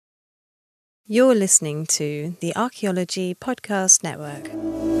You're listening to the Archaeology Podcast Network.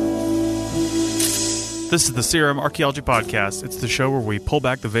 This is the CRM Archaeology Podcast. It's the show where we pull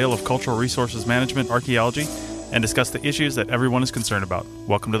back the veil of cultural resources management archaeology and discuss the issues that everyone is concerned about.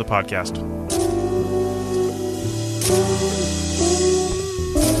 Welcome to the podcast.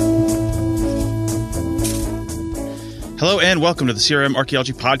 Hello and welcome to the CRM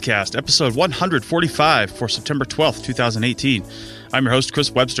Archaeology Podcast, episode 145 for September 12th, 2018. I'm your host, Chris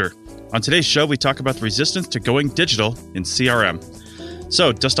Webster. On today's show, we talk about the resistance to going digital in CRM.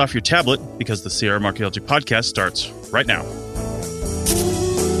 So, dust off your tablet because the CRM Archaeology Podcast starts right now.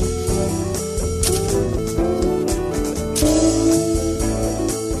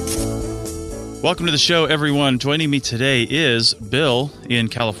 Welcome to the show, everyone. Joining me today is Bill in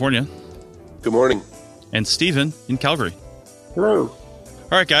California. Good morning. And Stephen in Calgary. Hello.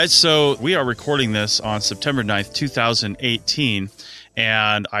 All right, guys. So we are recording this on September 9th, 2018.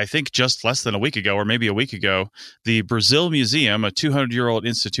 And I think just less than a week ago, or maybe a week ago, the Brazil Museum, a 200-year-old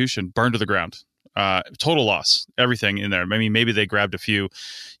institution, burned to the ground. Total loss. Everything in there. I mean, maybe they grabbed a few,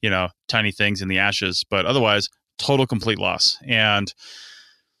 tiny things in the ashes, but otherwise, total complete loss. And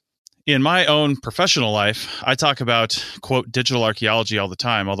in my own professional life, I talk about, quote, digital archaeology all the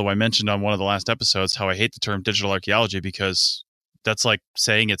time, although I mentioned on one of the last episodes how I hate the term digital archaeology because that's like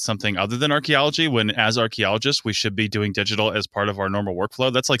saying it's something other than archaeology when as archaeologists, we should be doing digital as part of our normal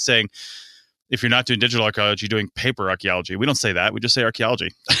workflow. That's like saying if you're not doing digital archaeology, you're doing paper archaeology. We don't say that. We just say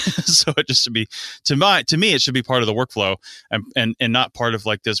archaeology. So it just should be, to me, it should be part of the workflow and not part of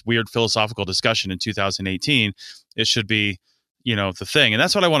like this weird philosophical discussion in 2018. It should be the thing. And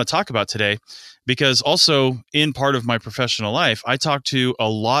that's what I want to talk about today, because also in part of my professional life, I talk to a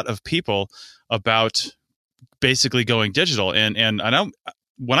lot of people about basically going digital. And I don't,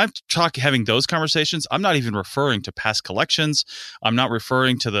 when I talk having those conversations, I'm not even referring to past collections. I'm not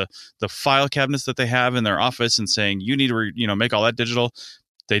referring to the file cabinets that they have in their office and saying, you need to, make all that digital.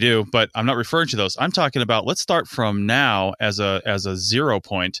 They do, but I'm not referring to those. I'm talking about, let's start from now as a 0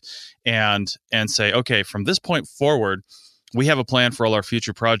 point and say, okay, from this point forward, we have a plan for all our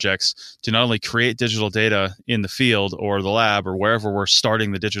future projects to not only create digital data in the field or the lab or wherever we're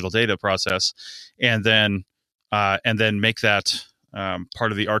starting the digital data process, and then make that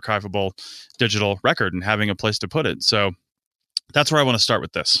part of the archivable digital record and having a place to put it. So that's where I want to start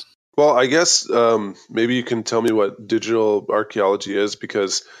with this. Well, I guess maybe you can tell me what digital archaeology is,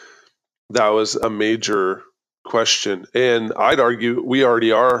 because that was a major question. And I'd argue we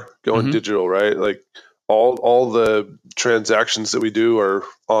already are going digital, right? Like all the transactions that we do are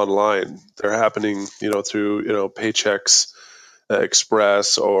online. They're happening, through, Paychex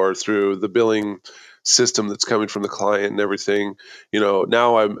Express or through the billing system that's coming from the client and everything.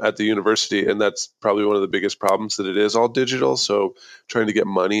 Now I'm at the university, and that's probably one of the biggest problems, that it is all digital. So trying to get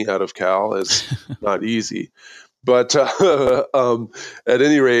money out of Cal is not easy. But at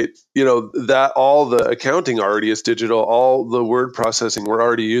any rate, that all the accounting already is digital. All the word processing, we're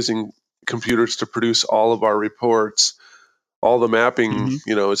already using computers to produce all of our reports. All the mapping,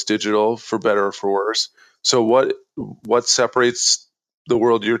 is digital, for better or for worse. So what separates the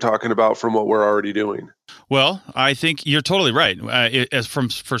world you're talking about from what we're already doing? Well, I think you're totally right. For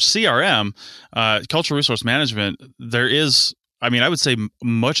CRM, cultural resource management, there is, I would say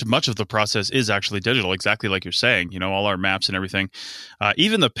much of the process is actually digital, exactly like you're saying, all our maps and everything.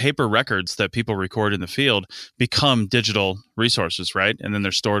 Even the paper records that people record in the field become digital resources, right? And then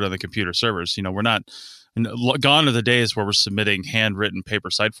they're stored on the computer servers. We're not gone are the days where we're submitting handwritten paper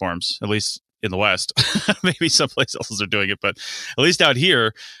site forms, at least in the West. Maybe someplace else are doing it, but at least out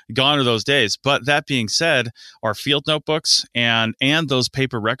here, gone are those days. But that being said, our field notebooks and those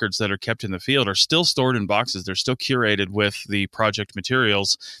paper records that are kept in the field are still stored in boxes. They're still curated with the project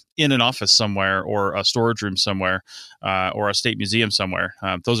materials in an office somewhere, or a storage room somewhere, or a state museum somewhere.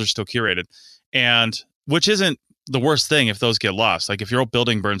 Those are still curated, and which isn't the worst thing if those get lost. Like if your old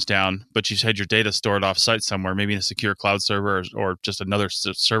building burns down, but you've had your data stored off-site somewhere, maybe in a secure cloud server or just another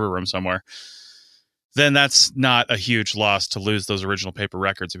server room somewhere, then that's not a huge loss to lose those original paper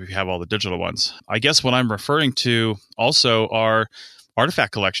records if you have all the digital ones. I guess what I'm referring to also are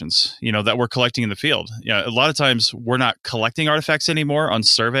artifact collections, that we're collecting in the field. A lot of times we're not collecting artifacts anymore on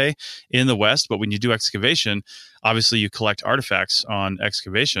survey in the West, but when you do excavation, obviously you collect artifacts on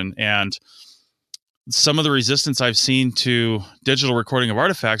excavation. And some of the resistance I've seen to digital recording of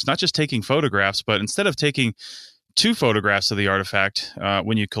artifacts, not just taking photographs, but instead of taking 2 photographs of the artifact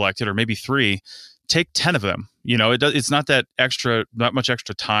when you collect it, or maybe 3, take 10 of them. It's not much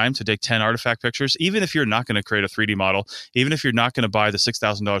extra time to take 10 artifact pictures, even if you're not going to create a 3D model, even if you're not going to buy the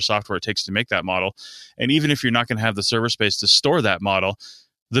 $6,000 software it takes to make that model, and even if you're not going to have the server space to store that model.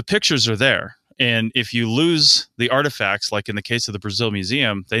 The pictures are there. And if you lose the artifacts, like in the case of the Brazil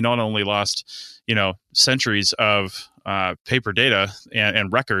Museum, they not only lost, centuries of paper data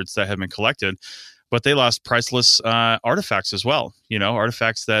and records that have been collected, but they lost priceless artifacts as well.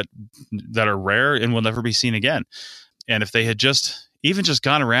 Artifacts that are rare and will never be seen again. And if they had just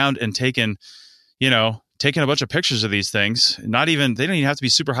gone around and taken a bunch of pictures of these things, they don't even have to be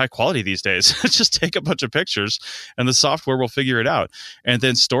super high quality these days. Just take a bunch of pictures and the software will figure it out, and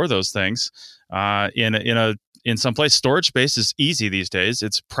then store those things in some place. Storage space is easy these days.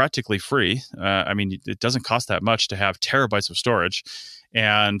 It's practically free. It doesn't cost that much to have terabytes of storage,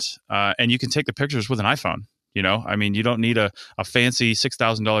 and you can take the pictures with an iPhone. You don't need a fancy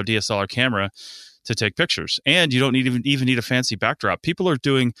 $6,000 DSLR camera to take pictures, and you don't even need a fancy backdrop. People are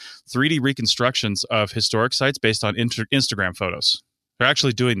doing 3D reconstructions of historic sites based on Instagram photos. They're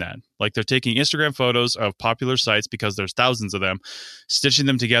actually doing that. Like, they're taking Instagram photos of popular sites, because there's thousands of them, stitching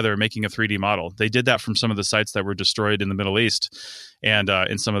them together and making a 3D model. They did that from some of the sites that were destroyed in the Middle East and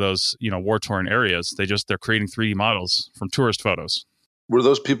in some of those war-torn areas. They're creating 3D models from tourist photos. Were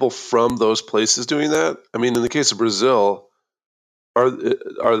those people from those places doing that? I mean, in the case of Brazil,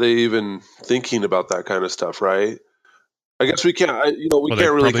 are they even thinking about that kind of stuff, right? I guess we can't. We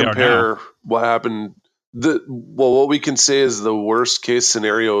can't really compare what happened. What we can say is the worst case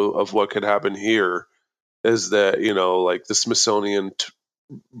scenario of what could happen here is that like the Smithsonian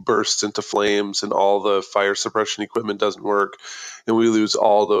bursts into flames and all the fire suppression equipment doesn't work, and we lose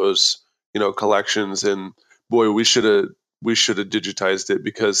all those collections. And boy, we should have digitized it,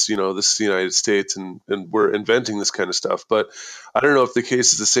 because this is the United States and we're inventing this kind of stuff. But I don't know if the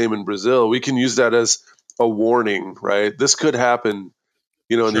case is the same in Brazil. We can use that as a warning, right? This could happen,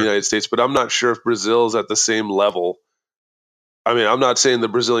 in the United States, but I'm not sure if Brazil is at the same level. I mean, I'm not saying the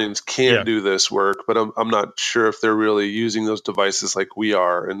Brazilians can't do this work, but I'm not sure if they're really using those devices like we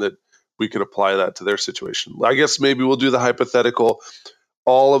are, and that we could apply that to their situation. I guess maybe we'll do the hypothetical,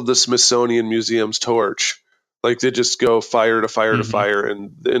 all of the Smithsonian Museum's torch. Like, they just go fire to fire to fire,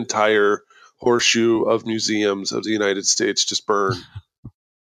 and the entire horseshoe of museums of the United States just burn.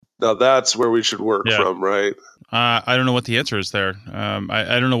 Now that's where we should work from, right? I don't know what the answer is there.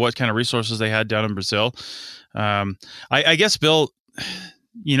 I don't know what kind of resources they had down in Brazil. I guess, Bill,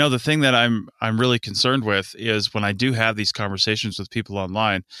 the thing that I'm really concerned with is when I do have these conversations with people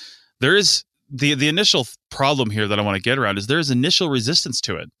online, there is the initial problem here that I want to get around is there is initial resistance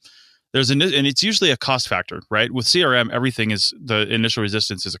to it. And it's usually a cost factor, right? With CRM, the initial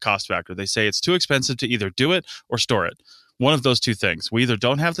resistance is a cost factor. They say it's too expensive to either do it or store it. One of those two things. We either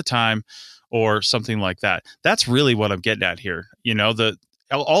don't have the time or something like that. That's really what I'm getting at here.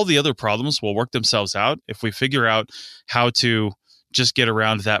 All the other problems will work themselves out if we figure out how to just get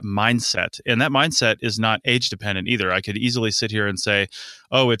around that mindset. And that mindset is not age dependent either. I could easily sit here and say,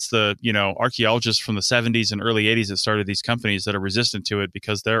 oh, it's the, archaeologists from the 70s and early 80s that started these companies that are resistant to it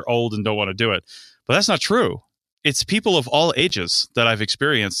because they're old and don't want to do it. But that's not true. It's people of all ages that I've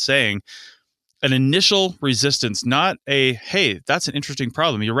experienced saying an initial resistance, not a, hey, that's an interesting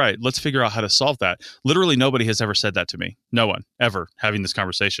problem. You're right. Let's figure out how to solve that. Literally nobody has ever said that to me. No one ever having this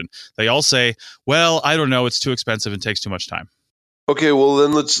conversation. They all say, well, I don't know. It's too expensive and takes too much time. Okay, well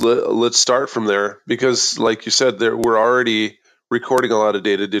then let's start from there, because like you said, we're already recording a lot of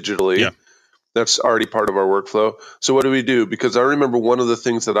data digitally. Yeah. That's already part of our workflow. So what do we do? Because I remember one of the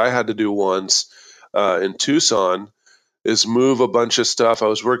things that I had to do once in Tucson is move a bunch of stuff. I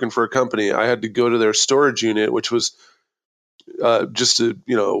was working for a company. I had to go to their storage unit, which was just a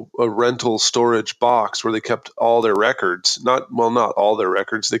rental storage box where they kept all their records. Not all their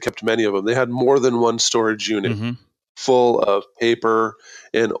records. They kept many of them. They had more than one storage unit full of paper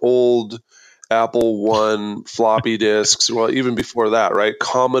and old Apple I floppy disks. Well, even before that, right?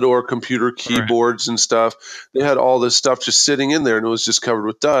 Commodore computer keyboards and stuff. They had all this stuff just sitting in there, and it was just covered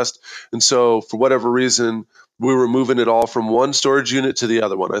with dust. And so for whatever reason, we were moving it all from one storage unit to the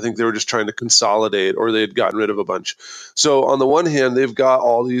other one. I think they were just trying to consolidate, or they had gotten rid of a bunch. So on the one hand, they've got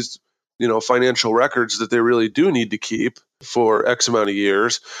all these, financial records that they really do need to keep for X amount of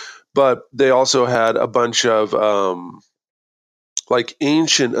years. But they also had a bunch of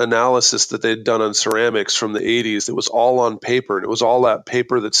ancient analysis that they'd done on ceramics from the 80s. It was all on paper, and it was all that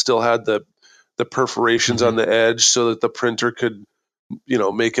paper that still had the perforations on the edge so that the printer could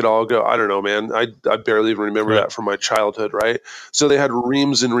make it all go. I don't know, man. I barely even remember that from my childhood, right? So they had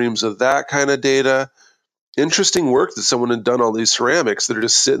reams and reams of that kind of data. Interesting work that someone had done all these ceramics that are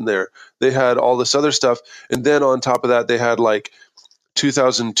just sitting there. They had all this other stuff. And then on top of that, they had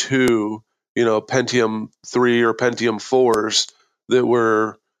 2002, Pentium 3 or Pentium 4s that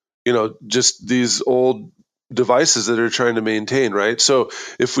were, just these old, devices that are trying to maintain, right? So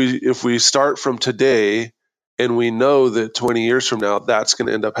if we start from today and we know that 20 years from now that's going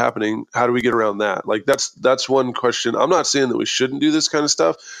to end up happening, how do we get around that? Like that's one question. I'm not saying that we shouldn't do this kind of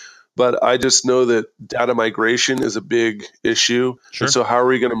stuff, but I just know that data migration is a big issue. Sure. And so how are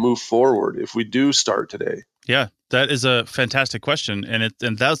we going to move forward if we do start today? Yeah, that is a fantastic question, and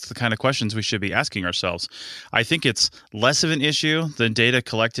that's the kind of questions we should be asking ourselves. I think it's less of an issue than data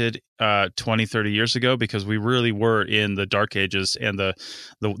collected 20, 30 years ago, because we really were in the dark ages and the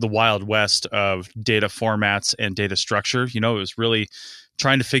wild west of data formats and data structure. It was really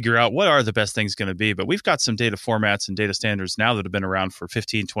trying to figure out what are the best things going to be. But we've got some data formats and data standards now that have been around for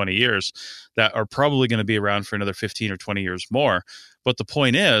 15, 20 years that are probably going to be around for another 15 or 20 years more. But the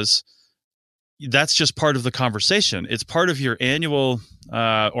point is, that's just part of the conversation. It's part of your annual,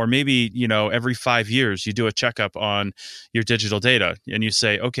 or maybe, every 5 years, you do a checkup on your digital data and you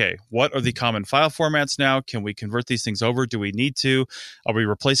say, okay, what are the common file formats now? Can we convert these things over? Do we need to? Are we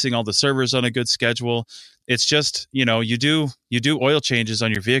replacing all the servers on a good schedule? It's just, you do oil changes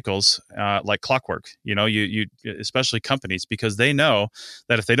on your vehicles like clockwork. You especially companies, because they know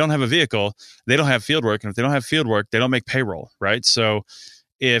that if they don't have a vehicle, they don't have field work, and if they don't have field work, they don't make payroll, right? So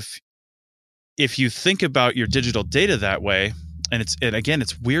if you think about your digital data that way, and again,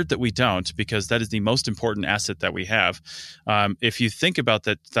 it's weird that we don't, because that is the most important asset that we have. If you think about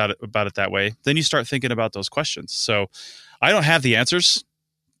about it that way, then you start thinking about those questions. So I don't have the answers,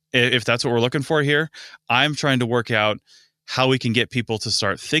 if that's what we're looking for here. I'm trying to work out how we can get people to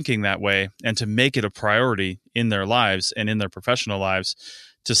start thinking that way and to make it a priority in their lives and in their professional lives,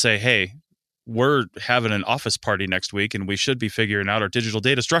 to say, hey, we're having an office party next week and we should be figuring out our digital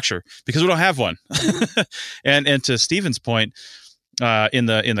data structure because we don't have one. and to Stephen's point, in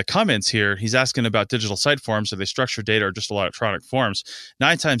the comments here, he's asking about digital site forms. Are they structured data or just electronic forms?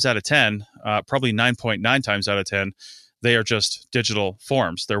 9 times out of 10, probably 9.9 times out of 10, they are just digital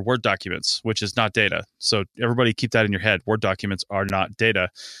forms. They're Word documents, which is not data. So everybody keep that in your head. Word documents are not data.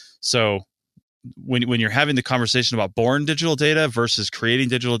 So when you're having the conversation about born digital data versus creating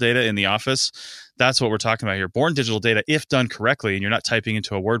digital data in the office, that's what we're talking about here. Born digital data, if done correctly, and you're not typing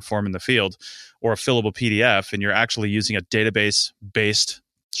into a Word form in the field or a fillable PDF, and you're actually using a database-based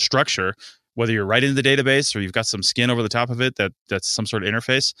structure, whether you're writing the database or you've got some skin over the top of it that's some sort of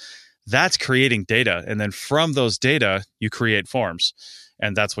interface, that's creating data. And then from those data, you create forms.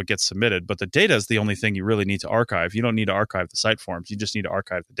 And that's what gets submitted. But the data is the only thing you really need to archive. You don't need to archive the site forms. You just need to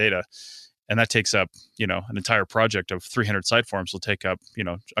archive the data. And that takes up, an entire project of 300 site forms will take up,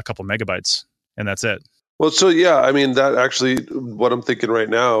 a couple megabytes, and that's it. Well, so yeah, I mean, that actually, what I'm thinking right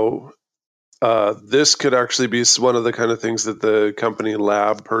now, this could actually be one of the kind of things that the company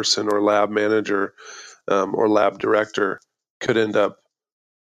lab person or lab manager or lab director could end up,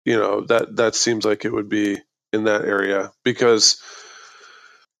 that seems like it would be in that area, because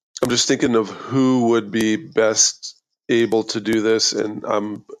I'm just thinking of who would be best able to do this. And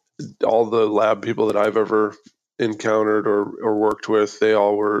all the lab people that I've ever encountered or worked with, they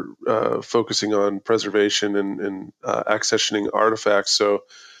all were focusing on preservation and accessioning artifacts. So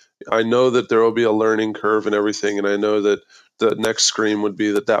I know that there will be a learning curve and everything, and I know that the next scream would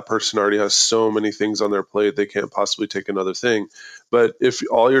be that person already has so many things on their plate they can't possibly take another thing. But if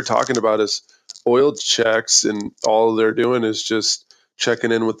all you're talking about is oil checks and all they're doing is just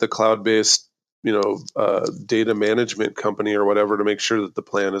checking in with the cloud-based data management company or whatever to make sure that the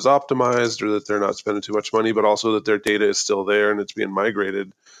plan is optimized or that they're not spending too much money, but also that their data is still there and it's being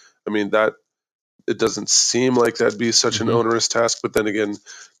migrated. I mean, that it doesn't seem like that'd be such an onerous task, but then again,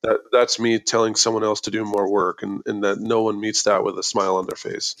 that's me telling someone else to do more work, and that no one meets that with a smile on their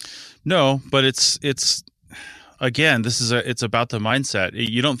face. No, but it's again, it's about the mindset.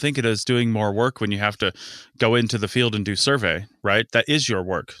 You don't think it is doing more work when you have to go into the field and do survey, right? That is your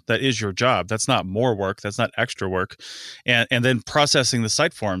work. That is your job. That's not more work. That's not extra work. And then processing the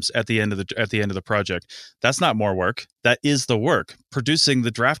site forms at the end of the project. That's not more work. That is the work. Producing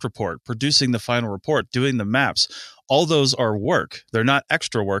the draft report, producing the final report, doing the maps. All those are work. They're not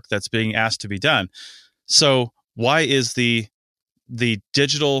extra work that's being asked to be done. So why is the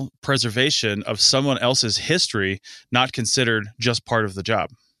digital preservation of someone else's history not considered just part of the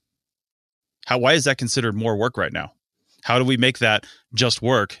job? Why is that considered more work right now? How do we make that just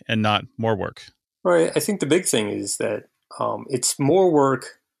work and not more work? Right. I think the big thing is that it's more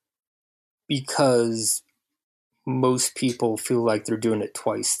work because most people feel like they're doing it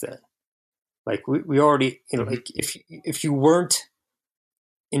twice then. Like we already, like if you weren't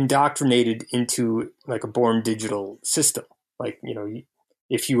indoctrinated into like a born digital system, like,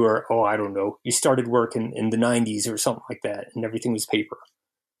 if you were, I don't know, you started work in the 90s or something like that and everything was paper.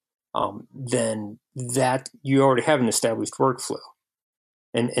 then that you already have an established workflow.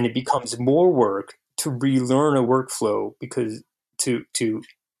 And it becomes more work to relearn a workflow because to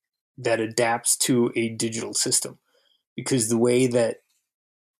that adapts to a digital system, because the way that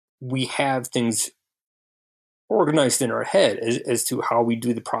we have things organized in our head as to how we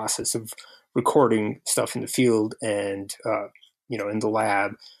do the process of recording stuff in the field and in the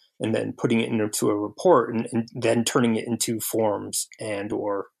lab, and then putting it into a report, and then turning it into forms, and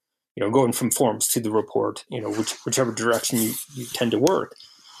or going from forms to the report, whichever direction you tend to work.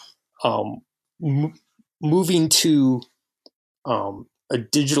 Moving to a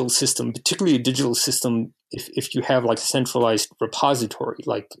digital system, particularly a digital system, if you have like a centralized repository,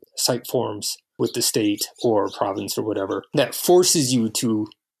 like site forms with the state or province or whatever, that forces you to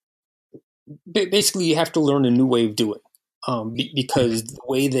basically you have to learn a new way of doing, because the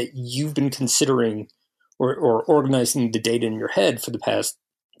way that you've been considering or organizing the data in your head for the past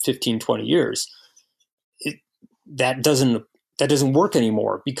 15, 20 years, that doesn't work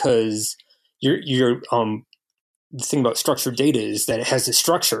anymore, because you're the thing about structured data is that it has a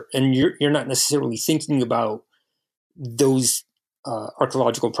structure, and you're not necessarily thinking about those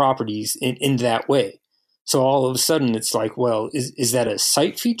archaeological properties in that way. So all of a sudden it's like, well, is that a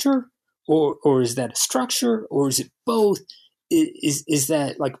site feature, or is that a structure, or is it both? Is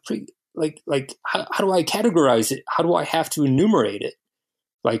that how do I categorize it? How do I have to enumerate it?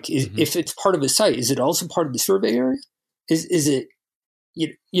 Like, if it's part of a site, is it also part of the survey area? Is it,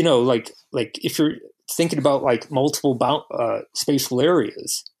 like if you're thinking about like multiple spatial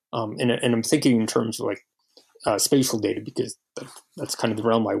areas, and I'm thinking in terms of like spatial data, because that's kind of the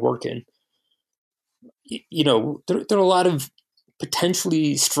realm I work in. There are a lot of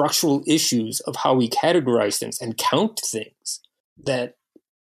potentially structural issues of how we categorize things and count things that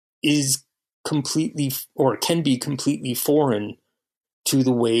is completely, or can be completely foreign to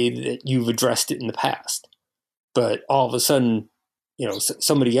the way that you've addressed it in the past. But all of a sudden,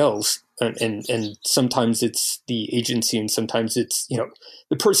 somebody else, and sometimes it's the agency, and sometimes it's,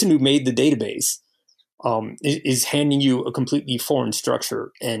 the person who made the database, is handing you a completely foreign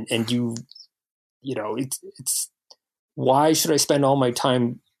structure, and it's why should I spend all my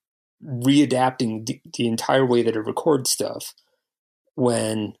time readapting the entire way that I record stuff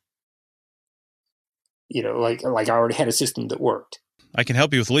when, like I already had a system that worked. I can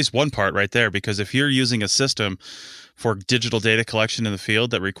help you with at least one part right there, because if you're using a system for digital data collection in the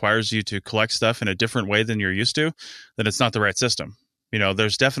field that requires you to collect stuff in a different way than you're used to, then it's not the right system.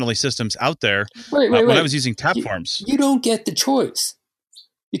 There's definitely systems out there. Wait. When I was using tap forms. You don't get the choice.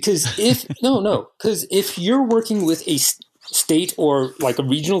 Because if you're working with a state or like a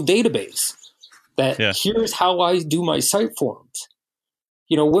regional database, here's how I do my site forms.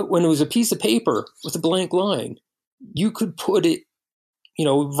 When it was a piece of paper with a blank line, you could put it,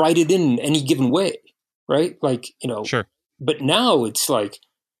 write it in any given way, right? Like, Sure. But now it's like,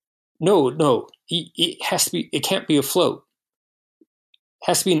 no, it has to be, it can't be a float. It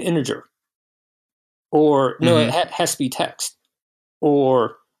has to be an integer. Or, it has to be text.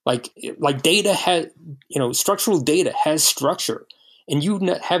 Or, like data has, structural data has structure, and you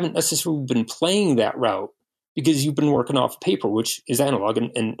haven't necessarily been playing that route because you've been working off paper, which is analog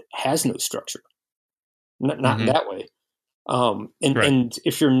and has no structure, not in that way. And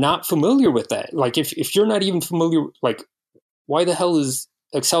if you're not familiar with that, like if you're not even familiar, like why the hell is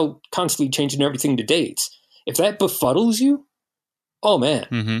Excel constantly changing everything to dates? If that befuddles you, oh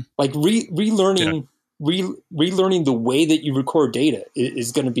man, like relearning. Yeah. Relearning the way that you record data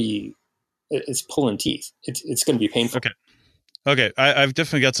is going to be, it's pulling teeth. It's going to be painful. Okay. I've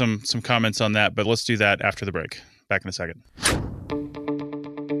definitely got some comments on that, but let's do that after the break. Back in a second.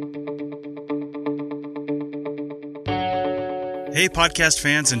 Hey, podcast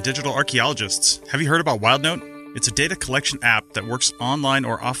fans and digital archaeologists. Have you heard about WildNote? It's a data collection app that works online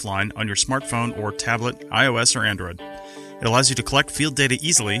or offline on your smartphone or tablet, iOS or Android. It allows you to collect field data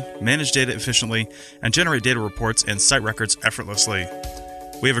easily, manage data efficiently, and generate data reports and site records effortlessly.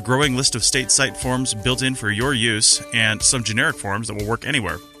 We have a growing list of state site forms built in for your use, and some generic forms that will work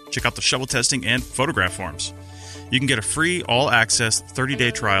anywhere. Check out the shovel testing and photograph forms. You can get a free all-access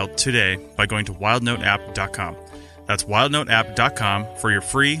 30-day trial today by going to wildnoteapp.com. That's wildnoteapp.com for your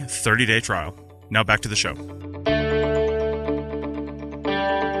free 30-day trial. Now back to the show.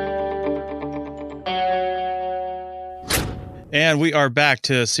 And we are back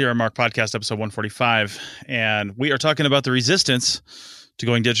to CRM Mark Podcast, episode 145. And we are talking about the resistance to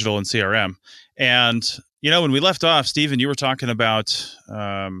going digital in CRM. And, when we left off, Stephen, you were talking about,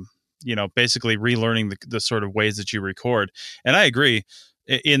 basically relearning the sort of ways that you record. And I agree.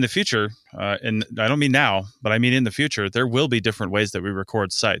 in the future, and I don't mean now, but I mean in the future, there will be different ways that we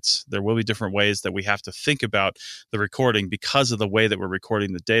record sites. There will be different ways that we have to think about the recording because of the way that we're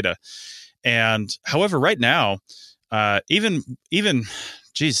recording the data. And however, right now, even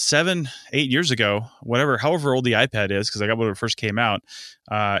 7, 8 years ago, however old the iPad is, because I got one when it first came out,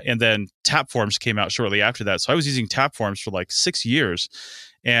 and then tap forms came out shortly after that. So I was using tap forms for like 6 years.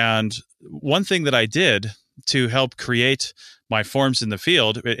 And one thing that I did to help create my forms in the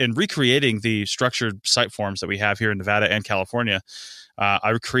field and recreating the structured site forms that we have here in Nevada and California,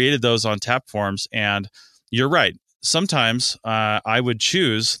 I created those on tap forms. And you're right. Sometimes I would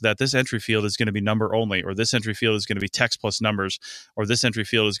choose that this entry field is going to be number only, or this entry field is going to be text plus numbers, or this entry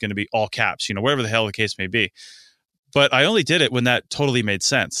field is going to be all caps, whatever the hell the case may be. But I only did it when that totally made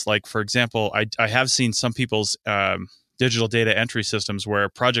sense. Like, for example, I have seen some people's digital data entry systems where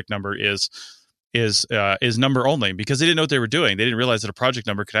project number is number only because they didn't know what they were doing. They didn't realize that a project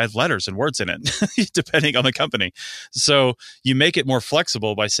number could have letters and words in it, depending on the company. So you make it more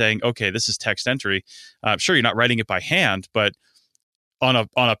flexible by saying, okay, this is text entry. Sure, you're not writing it by hand, but on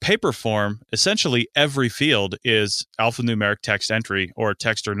a paper form, essentially every field is alphanumeric text entry or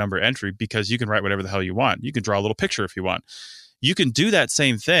text or number entry because you can write whatever the hell you want. You can draw a little picture if you want. You can do that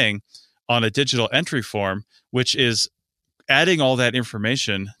same thing on a digital entry form, which is adding all that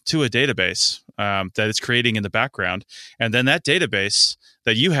information to a database that it's creating in the background. And then that database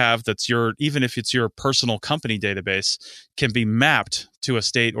that you have, even if it's your personal company database, can be mapped to a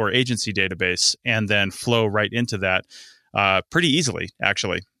state or agency database and then flow right into that pretty easily,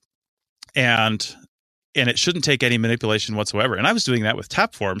 actually. And it shouldn't take any manipulation whatsoever. And I was doing that with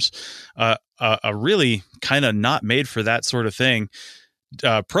tap forms, a really kind of not made for that sort of thing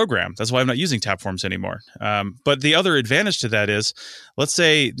program. That's why I'm not using tap forms anymore. But the other advantage to that is, let's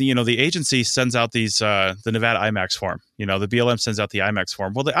say the agency sends out these the Nevada IMAX form. The BLM sends out the IMAX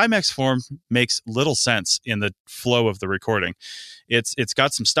form. Well, the IMAX form makes little sense in the flow of the recording. It's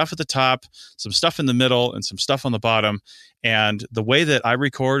got some stuff at the top, some stuff in the middle, and some stuff on the bottom. And the way that I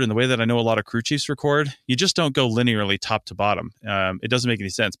record and the way that I know a lot of crew chiefs record, you just don't go linearly top to bottom. It doesn't make any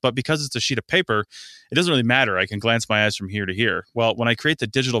sense. But because it's a sheet of paper, it doesn't really matter. I can glance my eyes from here to here. Well, when I create the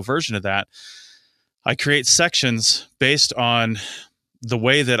digital version of that, I create sections based on the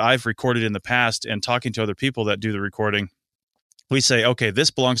way that I've recorded in the past and talking to other people that do the recording. We say, okay,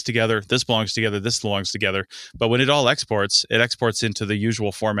 this belongs together, this belongs together, this belongs together. But when it all exports, it exports into the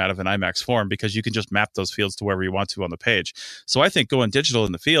usual format of an IMAX form because you can just map those fields to wherever you want to on the page. So I think going digital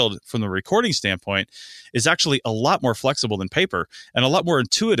in the field from the recording standpoint is actually a lot more flexible than paper and a lot more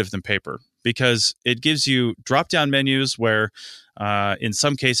intuitive than paper because it gives you drop-down menus where in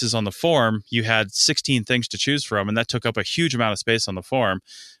some cases on the form, you had 16 things to choose from, and that took up a huge amount of space on the form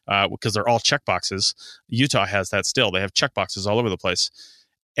because they're all checkboxes. Utah has that still. They have checkboxes all over the place.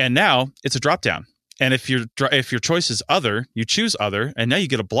 And now it's a drop-down. And if your choice is other, you choose other, and now you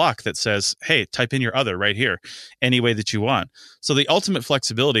get a block that says, hey, type in your other right here, any way that you want. So the ultimate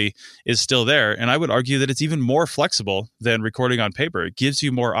flexibility is still there, and I would argue that it's even more flexible than recording on paper. It gives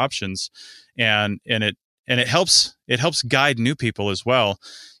you more options, and it helps guide new people as well,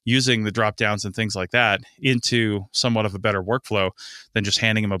 using the drop downs and things like that into somewhat of a better workflow than just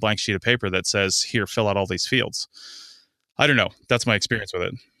handing them a blank sheet of paper that says, here, fill out all these fields. I don't know. That's my experience with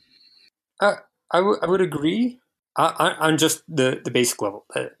it. I would agree on just the basic level.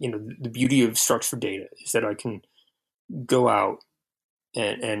 The beauty of structured data is that I can go out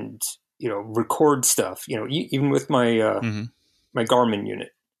and record stuff. Even with my my Garmin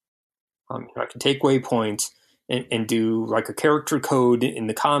unit, I can take waypoints and do like a character code in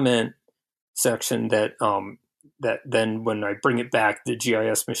the comment section that then when I bring it back, the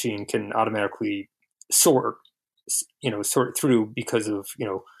GIS machine can automatically sort through because of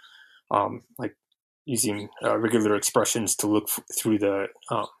like using regular expressions to look through the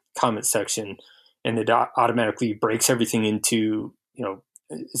comment section, and it automatically breaks everything into,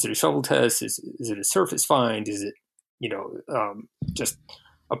 is it a shovel test? Is it a surface find? Is it, just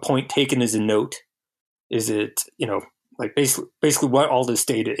a point taken as a note? Is it, like basically what all this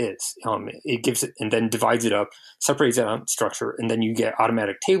data is? It gives it and then divides it up, separates it out in structure, and then you get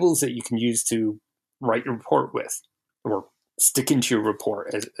automatic tables that you can use to write your report with, or stick into your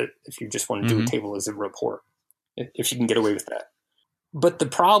report as if you just want to do a table as a report, if you can get away with that. But the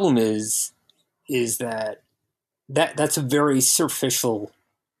problem is that's a very superficial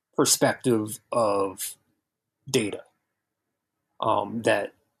perspective of data. That's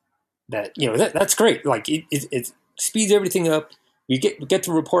great. Like it speeds everything up. You get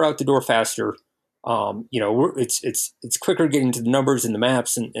the report out the door faster. It's quicker getting to the numbers and the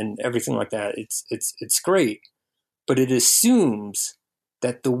maps and everything like that. It's great. But it assumes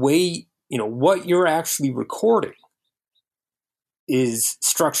that the way, what you're actually recording is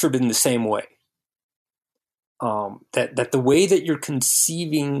structured in the same way. That the way that you're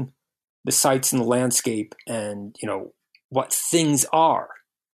conceiving the sites and the landscape and, what things are,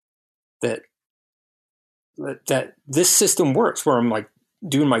 that this system works, where I'm like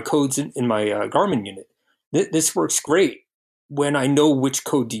doing my codes in my Garmin unit. This works great when I know which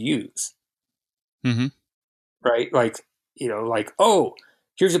code to use. Mm-hmm. Right? Oh,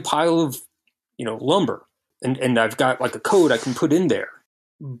 here's a pile of, lumber, and I've got like a code I can put in there.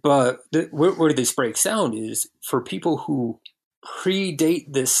 But where this breaks down is for people who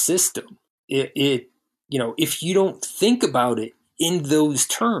predate this system. If you don't think about it in those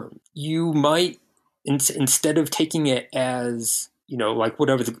terms, you might, instead of taking it as, like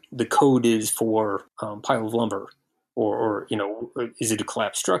whatever the code is for pile of lumber, or is it a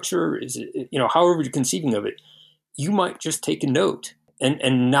collapsed structure? Is it, however you're conceiving of it, you might just take a note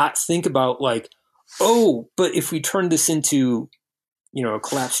and not think about like, oh, but if we turn this into, a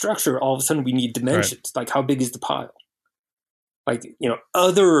collapsed structure, all of a sudden we need dimensions. Right. Like, how big is the pile? Like,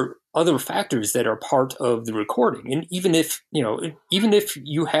 other factors that are part of the recording. And even if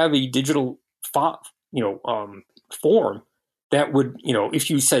you have a digital form that would, if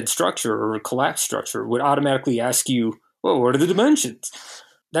you said structure or a collapsed structure, would automatically ask you, well, what are the dimensions?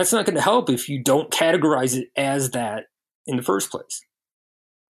 That's not going to help if you don't categorize it as that in the first place.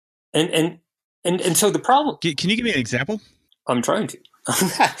 And so the problem. Can you give me an example? I'm trying to.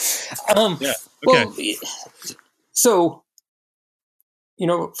 Yeah. Okay. Well, so,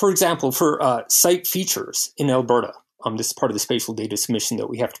 for example, for site features in Alberta, this is part of the spatial data submission that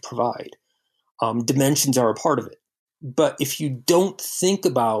we have to provide. Dimensions are a part of it. But if you don't think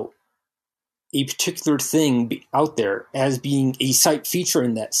about a particular thing out there as being a site feature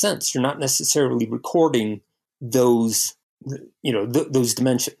in that sense, you're not necessarily recording those, those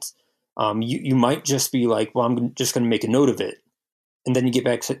dimensions. You might just be like, well, I'm just going to make a note of it. And then you get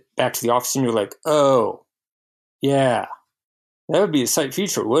back to the office and you're like, oh, yeah, that would be a site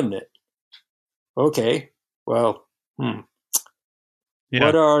feature, wouldn't it? Okay, well, Yeah.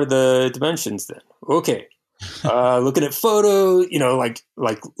 What are the dimensions then? Okay, looking at photo,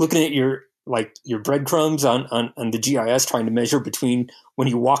 like looking at your breadcrumbs on the GIS, trying to measure between when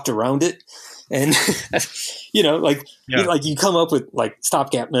you walked around it, and you come up with like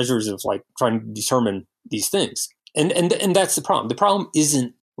stopgap measures of like trying to determine these things, and that's the problem. The problem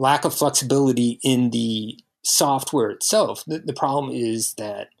isn't lack of flexibility in the software itself. The problem is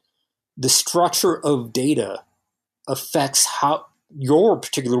that the structure of data affects how your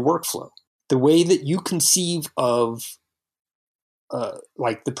particular workflow, the way that you conceive of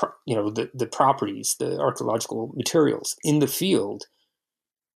the properties, the archaeological materials in the field,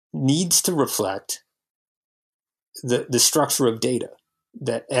 needs to reflect the structure of data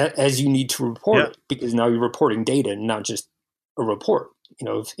that as you need to report it, because now you're reporting data and not just a report.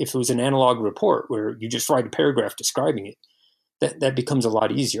 If it was an analog report where you just write a paragraph describing it, that becomes a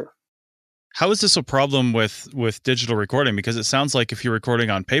lot easier. How is this a problem with digital recording? Because it sounds like if you're recording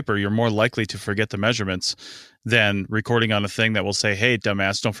on paper, you're more likely to forget the measurements than recording on a thing that will say, hey,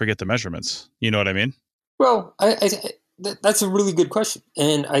 dumbass, don't forget the measurements. You know what I mean? Well, that's a really good question.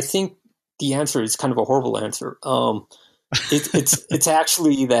 And I think the answer is kind of a horrible answer. It's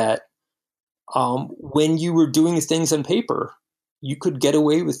actually that when you were doing things on paper, you could get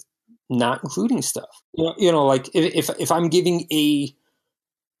away with not including stuff. Like if I'm giving a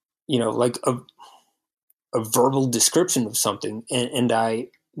verbal description of something and I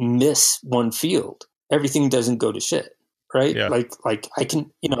miss one field, everything doesn't go to shit, right? Yeah. Like I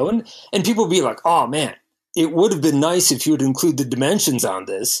can, and people be like, oh man, it would have been nice if you would include the dimensions on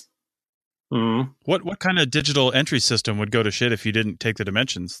this. Mm-hmm. What kind of digital entry system would go to shit if you didn't take the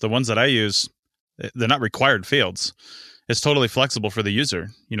dimensions? The ones that I use, they're not required fields. It's totally flexible for the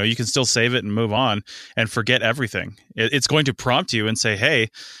user. You can still save it and move on and forget everything. It's going to prompt you and say, hey,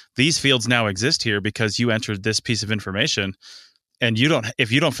 these fields now exist here because you entered this piece of information. And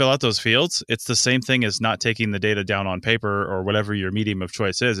if you don't fill out those fields, it's the same thing as not taking the data down on paper or whatever your medium of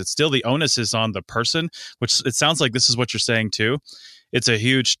choice is. It's still the onus is on the person, which it sounds like this is what you're saying too. It's a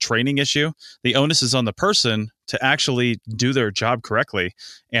huge training issue. The onus is on the person to actually do their job correctly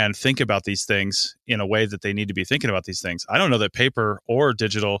and think about these things in a way that they need to be thinking about these things. I don't know that paper or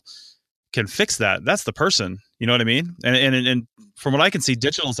digital can fix that. That's the person. You know what I mean? And from what I can see,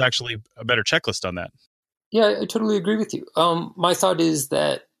 digital is actually a better checklist on that. Yeah, I totally agree with you. My thought is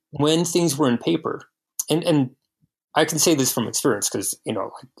that when things were in paper, and I can say this from experience because,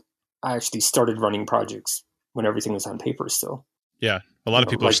 I actually started running projects when everything was on paper still. Yeah, a lot of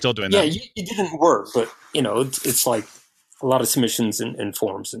people are still doing that. Yeah, it didn't work, but, it's like a lot of submissions and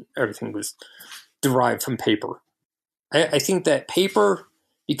forms and everything was derived from paper. I think that paper,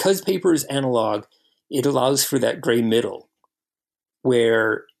 because paper is analog, it allows for that gray middle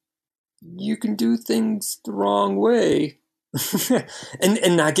where you can do things the wrong way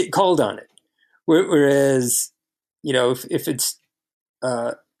and not get called on it. Whereas, if it's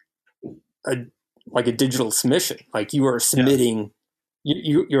like a digital submission, like you are submitting,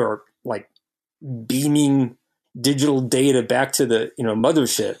 you're like beaming digital data back to the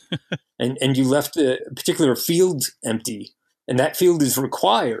mothership, and you left a particular field empty, and that field is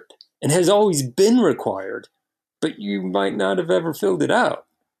required and has always been required, but you might not have ever filled it out.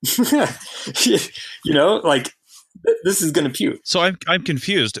 Like this is going to puke. So I'm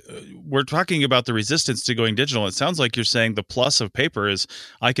confused. We're talking about the resistance to going digital. It sounds like you're saying the plus of paper is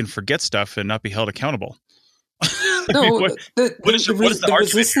I can forget stuff and not be held accountable. No, the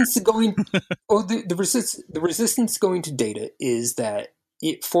resistance to going. The resistance going to data is that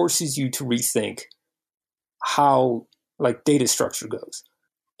it forces you to rethink how like data structure goes,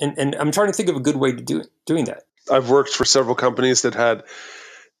 and I'm trying to think of a good way to doing that. I've worked for several companies that had,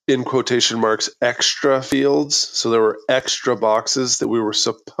 in quotation marks, extra fields. So there were extra boxes that we were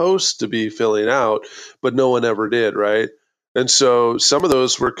supposed to be filling out, but no one ever did, right? And so some of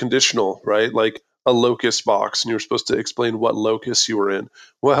those were conditional, right? Like a locus box, and you were supposed to explain what locus you were in.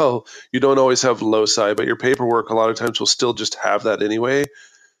 Well, you don't always have loci, but your paperwork a lot of times will still just have that anyway.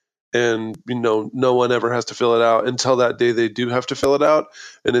 And, no one ever has to fill it out until that day they do have to fill it out.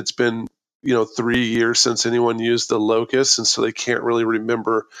 And it's been 3 years since anyone used the locus, and so they can't really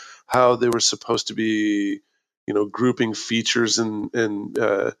remember how they were supposed to be, grouping features and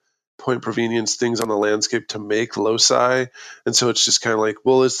point provenience things on the landscape to make loci. And so it's just kind of like,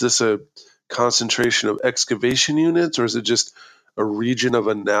 well, is this a concentration of excavation units, or is it just a region of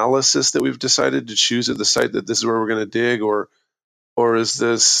analysis that we've decided to choose at the site that this is where we're going to dig, or is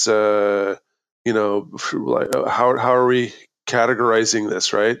this, like, how are we categorizing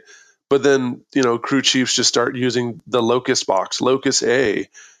this, right? But then, crew chiefs just start using the locus box, locus A,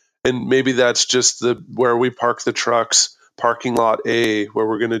 and maybe that's just where we park the trucks, parking lot A, where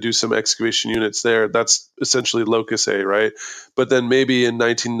we're going to do some excavation units there. That's essentially locus A, right? But then maybe in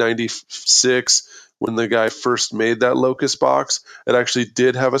 1996, when the guy first made that locus box, it actually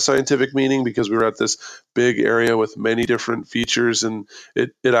did have a scientific meaning because we were at this big area with many different features, and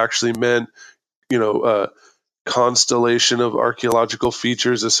it actually meant, constellation of archaeological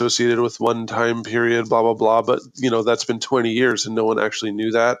features associated with one time period, blah, blah, blah. But, that's been 20 years and no one actually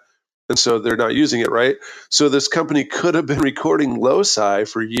knew that. And so they're not using it, right? So this company could have been recording loci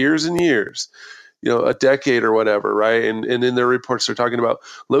for years and years, a decade or whatever, right? And in their reports, they're talking about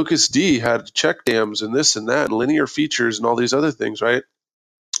locus D had check dams and this and that and linear features and all these other things, right?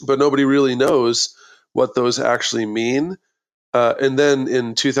 But nobody really knows what those actually mean. And then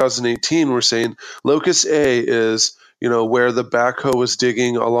in 2018, we're saying locus A is, where the backhoe was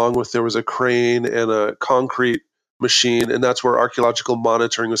digging along with there was a crane and a concrete machine. And that's where archaeological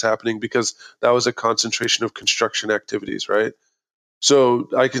monitoring was happening because that was a concentration of construction activities, right? So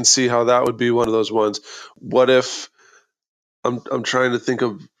I can see how that would be one of those ones. What if I'm trying to think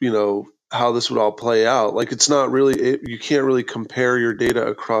of, how this would all play out. Like, it's not really, you can't really compare your data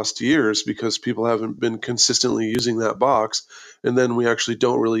across years because people haven't been consistently using that box. And then we actually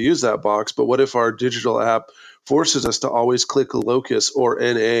don't really use that box. But what if our digital app forces us to always click locus or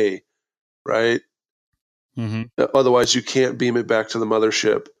NA, right? Mm-hmm. Otherwise, you can't beam it back to the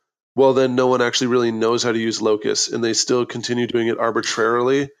mothership. Well, then no one actually really knows how to use locus, and they still continue doing it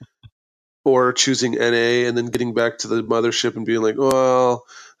arbitrarily. Or choosing NA and then getting back to the mothership and being like, well,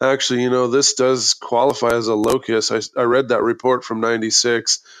 actually, this does qualify as a locus. I read that report from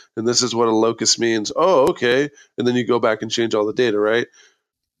 96, and this is what a locus means. Oh, okay. And then you go back and change all the data, right?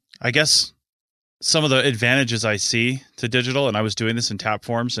 I guess some of the advantages I see to digital, and I was doing this in tap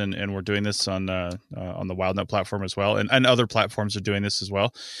forms, and we're doing this on the WildNet platform as well, and other platforms are doing this as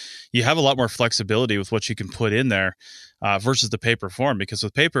well. You have a lot more flexibility with what you can put in there versus the paper form, because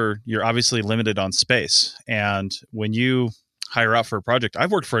with paper, you're obviously limited on space. And when you hire out for a project,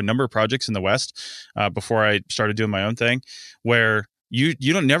 I've worked for a number of projects in the West before I started doing my own thing, where you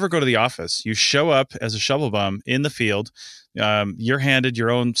don't never go to the office. You show up as a shovel bum in the field. You're handed your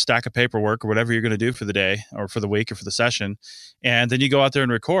own stack of paperwork or whatever you're going to do for the day or for the week or for the session. And then you go out there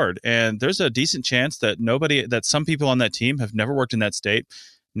and record. And there's a decent chance that some people on that team have never worked in that state,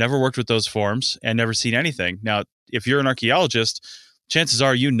 never worked with those forms, and never seen anything. Now, if you're an archaeologist, chances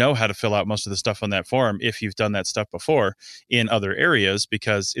are how to fill out most of the stuff on that form if you've done that stuff before in other areas,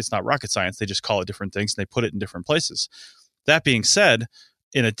 because it's not rocket science. They just call it different things and they put it in different places. That being said,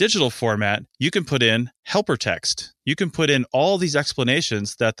 in a digital format, you can put in helper text. You can put in all these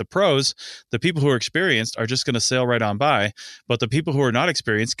explanations that the pros, the people who are experienced, are just going to sail right on by. But the people who are not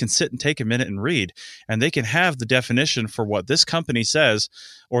experienced can sit and take a minute and read, and they can have the definition for what this company says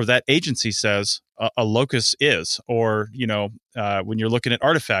or that agency says a locus is. Or, when you're looking at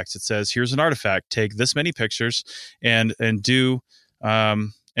artifacts, it says, here's an artifact, take this many pictures and do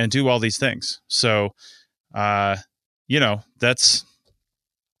all these things. So, that's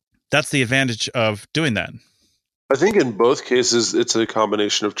the advantage of doing that. I think in both cases, it's a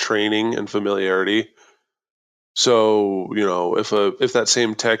combination of training and familiarity. So, if that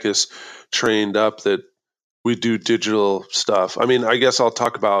same tech is trained up that we do digital stuff, I mean, I guess I'll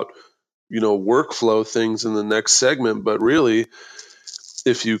talk about, workflow things in the next segment, but really,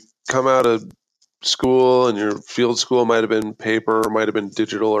 if you come out of school and your field school might have been paper, might have been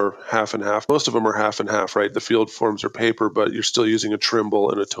digital, or half and half. Most of them are half and half, right? The field forms are paper, but you're still using a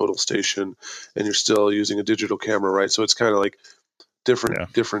Trimble and a total station, and you're still using a digital camera, right? So it's kind of like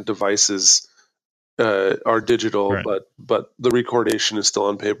different devices are digital, right, but the recordation is still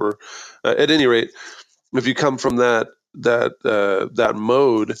on paper. At any rate, if you come from that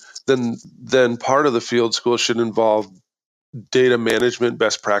mode, then part of the field school should involve data management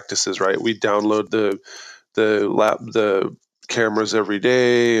best practices, right? We download the cameras every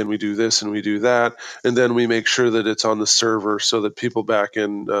day, and we do this and we do that, and then we make sure that it's on the server so that people back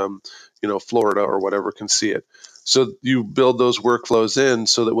in Florida or whatever can see it. So you build those workflows in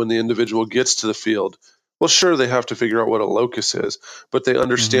so that when the individual gets to the field, well, sure, they have to figure out what a locus is, but they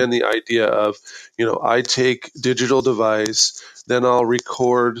understand the idea of, I take digital device, then I'll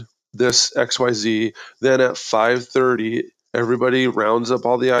record this XYZ, then at 5:30 everybody rounds up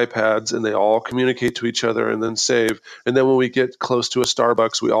all the iPads and they all communicate to each other and then save. And then when we get close to a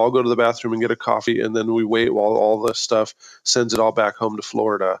Starbucks, we all go to the bathroom and get a coffee, and then we wait while all the stuff sends it all back home to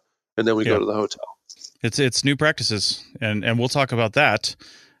Florida, and then we go to the hotel. It's new practices, and we'll talk about that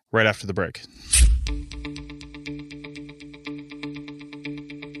right after the break.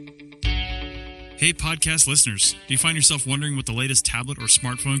 Hey, podcast listeners. Do you find yourself wondering what the latest tablet or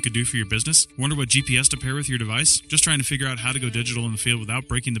smartphone could do for your business? Wonder what GPS to pair with your device? Just trying to figure out how to go digital in the field without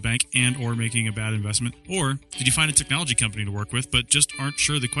breaking the bank and or making a bad investment? Or did you find a technology company to work with but just aren't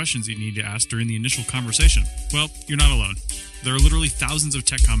sure the questions you need to ask during the initial conversation? Well, you're not alone. There are literally thousands of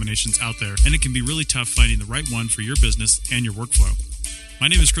tech combinations out there, and it can be really tough finding the right one for your business and your workflow. My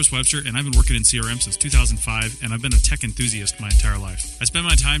name is Chris Webster, and I've been working in CRM since 2005, and I've been a tech enthusiast my entire life. I spend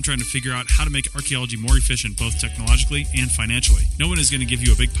my time trying to figure out how to make archaeology more efficient both technologically and financially. No one is going to give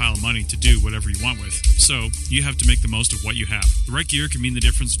you a big pile of money to do whatever you want with, so you have to make the most of what you have. The right gear can mean the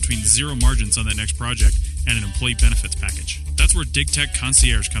difference between zero margins on that next project and an employee benefits package. That's where Dig Tech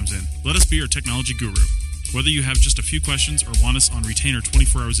Concierge comes in. Let us be your technology guru. Whether you have just a few questions or want us on retainer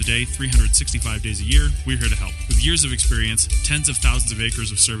 24 hours a day, 365 days a year, we're here to help. With years of experience, tens of thousands of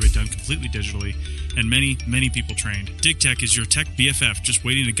acres of survey done completely digitally, and many, many people trained, Dig Tech is your tech BFF, just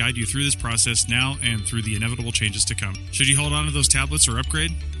waiting to guide you through this process now and through the inevitable changes to come. Should you hold on to those tablets or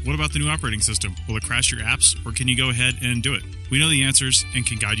upgrade? What about the new operating system? Will it crash your apps, or can you go ahead and do it? We know the answers and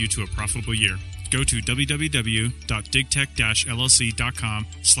can guide you to a profitable year. Go to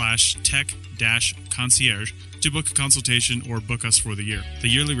www.digtech-llc.com/tech-concierge to book a consultation or book us for the year. The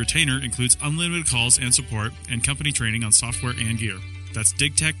yearly retainer includes unlimited calls and support and company training on software and gear. That's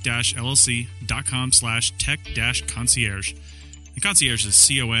digtech-llc.com/tech-concierge. And concierge is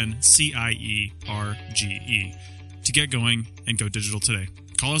CONCIERGE. To get going and go digital today.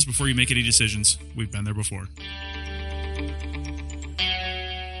 Call us before you make any decisions. We've been there before.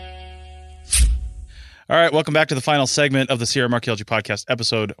 All right, welcome back to the final segment of the CRM Archaeology Podcast,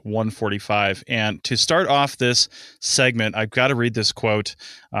 episode 145. And to start off this segment, I've got to read this quote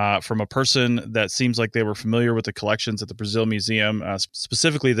from a person that seems like they were familiar with the collections at the Brazil Museum,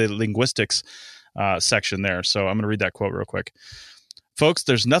 specifically the linguistics section there. So I'm going to read that quote real quick. Folks,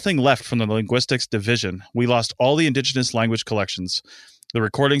 there's nothing left from the linguistics division. We lost all the indigenous language collections. The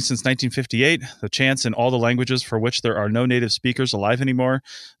recordings since 1958, the chants in all the languages for which there are no native speakers alive anymore,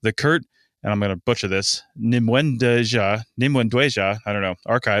 the Kurt, and I'm going to butcher this, Nimwendeja, I don't know,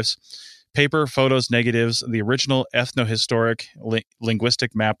 archives, paper, photos, negatives, the original ethnohistoric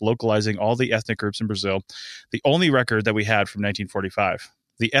linguistic map localizing all the ethnic groups in Brazil, the only record that we had from 1945,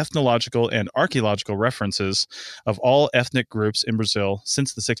 the ethnological and archaeological references of all ethnic groups in Brazil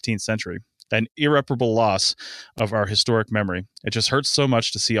since the 16th century, an irreparable loss of our historic memory. It just hurts so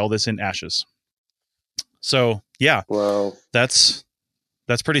much to see all this in ashes. So, yeah, wow, that's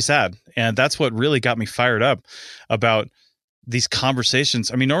pretty sad. And that's what really got me fired up about these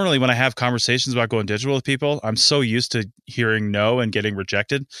conversations. I mean, normally when I have conversations about going digital with people, I'm so used to hearing no and getting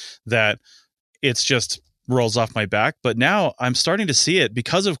rejected that it's just rolls off my back. But now I'm starting to see it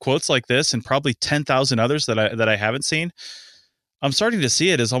because of quotes like this and probably 10,000 others that I haven't seen. I'm starting to see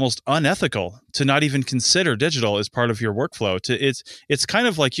it as almost unethical to not even consider digital as part of your workflow. It's kind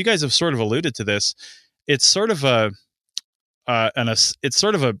of like, you guys have sort of alluded to this. It's sort of it's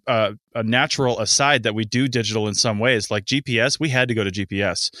sort of a natural aside that we do digital in some ways. Like GPS, we had to go to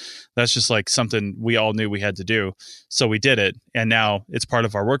GPS. That's just like something we all knew we had to do. So we did it. And now it's part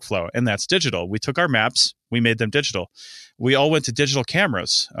of our workflow. And that's digital. We took our maps, we made them digital. We all went to digital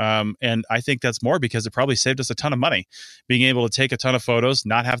cameras. And I think that's more because it probably saved us a ton of money. Being able to take a ton of photos,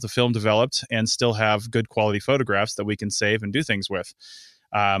 not have the film developed, and still have good quality photographs that we can save and do things with.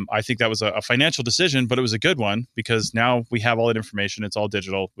 I think that was a financial decision, but it was a good one because now we have all that information. It's all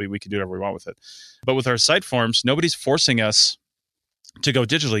digital. We can do whatever we want with it. But with our site forms, nobody's forcing us to go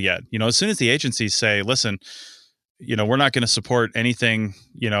digital yet. As soon as the agencies say, listen, we're not going to support anything,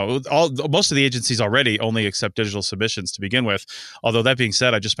 most of the agencies already only accept digital submissions to begin with. Although that being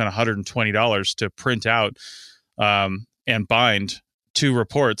said, I just spent $120 to print out and bind 2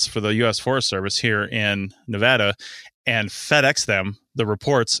 reports for the U.S. Forest Service here in Nevada and FedEx them the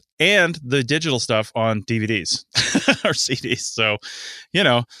reports and the digital stuff on DVDs or CDs. So,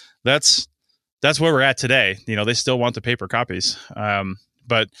 that's where we're at today. They still want the paper copies.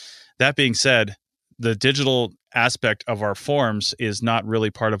 But that being said, the digital aspect of our forms is not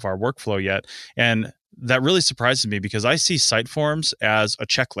really part of our workflow yet. And that really surprises me because I see site forms as a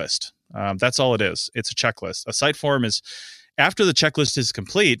checklist. That's all it is. It's a checklist. A site form is, after the checklist is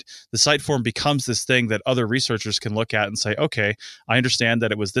complete, the site form becomes this thing that other researchers can look at and say, okay, I understand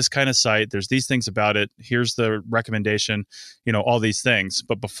that it was this kind of site. There's these things about it. Here's the recommendation, all these things.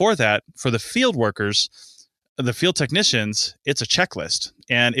 But before that, for the field workers, the field technicians, it's a checklist.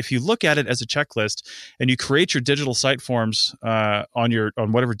 And if you look at it as a checklist and you create your digital site forms on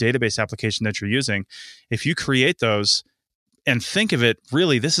whatever database application that you're using, if you create those and think of it,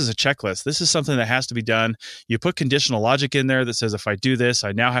 really, this is a checklist. This is something that has to be done. You put conditional logic in there that says, if I do this,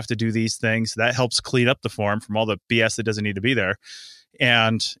 I now have to do these things. That helps clean up the form from all the BS that doesn't need to be there.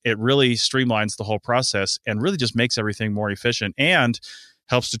 And it really streamlines the whole process and really just makes everything more efficient and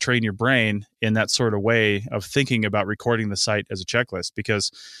helps to train your brain in that sort of way of thinking about recording the site as a checklist.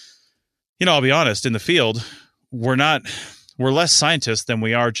 Because, I'll be honest, in the field, we're less scientists than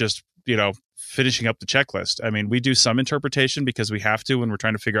we are just, finishing up the checklist. I mean, we do some interpretation because we have to when we're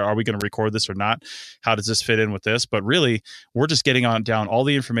trying to figure out, are we going to record this or not? How does this fit in with this? But really, we're just getting down all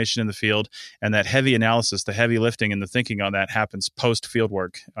the information in the field, and that heavy analysis, the heavy lifting and the thinking on that happens post field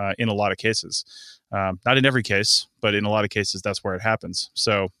work in a lot of cases. Not in every case, but in a lot of cases, that's where it happens.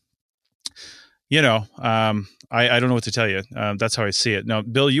 So, I don't know what to tell you. That's how I see it. Now,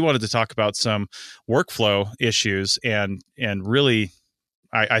 Bill, you wanted to talk about some workflow issues and really,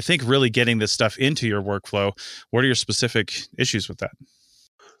 I think really getting this stuff into your workflow. What are your specific issues with that?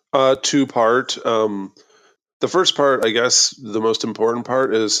 2-part. The first part, I guess, the most important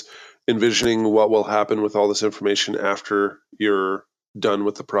part is envisioning what will happen with all this information after you're done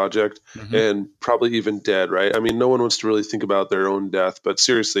with the project and probably even dead, right? I mean, no one wants to really think about their own death, but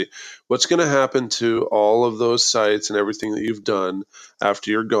seriously, what's going to happen to all of those sites and everything that you've done after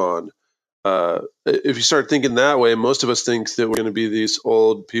you're gone? If you start thinking that way, most of us think that we're going to be these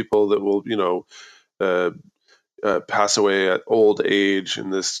old people that will, pass away at old age in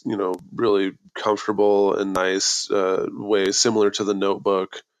this, really comfortable and nice way, similar to The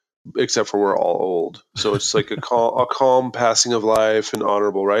Notebook, except for we're all old. So it's like a calm passing of life and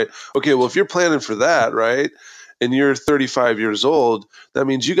honorable, right? Okay, well, if you're planning for that, right, and you're 35 years old, that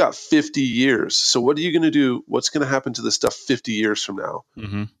means you got 50 years. So what are you going to do? What's going to happen to the stuff 50 years from now?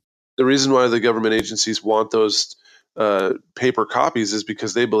 Mm-hmm. The reason why the government agencies want those paper copies is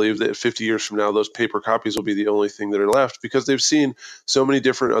because they believe that 50 years from now, those paper copies will be the only thing that are left, because they've seen so many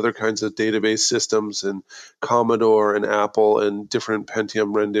different other kinds of database systems and Commodore and Apple and different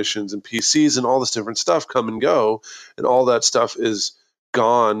Pentium renditions and PCs and all this different stuff come and go. And all that stuff is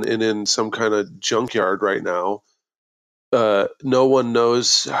gone and in some kind of junkyard right now. No one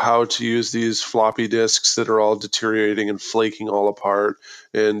knows how to use these floppy disks that are all deteriorating and flaking all apart.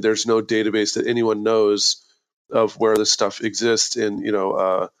 And there's no database that anyone knows of where this stuff exists in, PC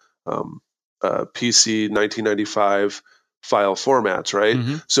 1995 file formats, right?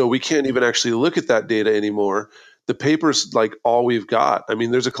 Mm-hmm. So we can't even actually look at that data anymore. The paper's like all we've got. I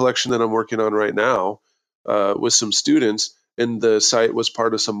mean, there's a collection that I'm working on right now with some students, and the site was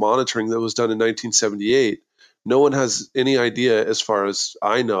part of some monitoring that was done in 1978. No one has any idea, as far as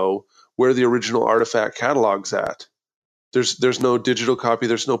I know, where the original artifact catalog's at. There's no digital copy,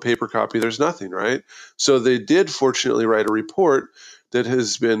 there's no paper copy, there's nothing, right? So they did fortunately write a report that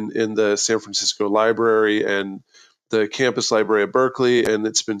has been in the San Francisco Library and the campus library at Berkeley, and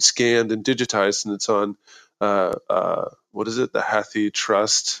it's been scanned and digitized, and it's on what is it? The Hathi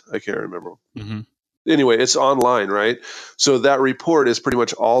Trust? I can't remember. Mm-hmm. Anyway, it's online, right? So that report is pretty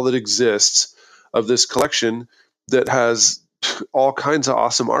much all that exists of this collection that has all kinds of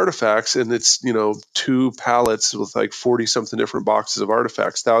awesome artifacts, and it's 2 pallets with like 40 something different boxes of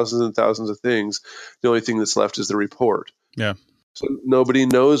artifacts, thousands and thousands of things. The only thing that's left is the report. Yeah. So nobody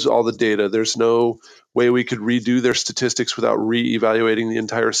knows all the data. There's no way we could redo their statistics without re-evaluating the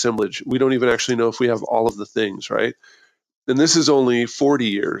entire assemblage. We don't even actually know if we have all of the things, right? And this is only 40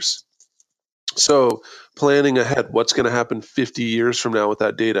 years. So planning ahead, what's going to happen 50 years from now with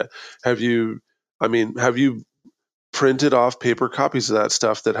that data? Have you printed off paper copies of that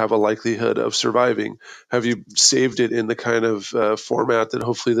stuff that have a likelihood of surviving? Have you saved it in the kind of format that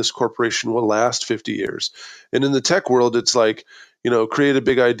hopefully this corporation will last 50 years? And in the tech world, it's like, create a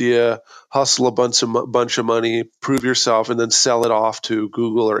big idea, hustle a bunch of money, prove yourself, and then sell it off to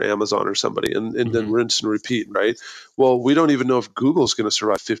Google or Amazon or somebody, and then rinse and repeat, right? Well, we don't even know if Google's going to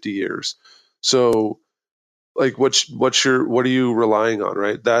survive 50 years. So, like, what are you relying on,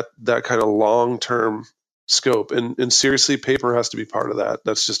 right? That kind of long-term scope, and seriously, paper has to be part of that.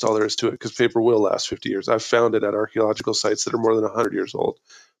 That's just all there is to it, because paper will last 50 years. I've found it at archaeological sites that are more than 100 years old.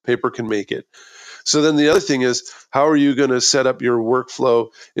 Paper can make it. So then the other thing is, how are you going to set up your workflow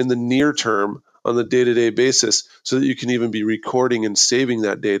in the near term on the day-to-day basis so that you can even be recording and saving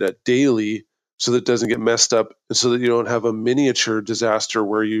that data daily so that it doesn't get messed up, and so that you don't have a miniature disaster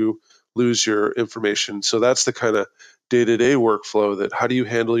where you lose your information? So that's the kind of day-to-day workflow. That how do you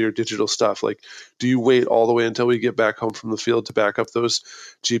handle your digital stuff? Like, do you wait all the way until we get back home from the field to back up those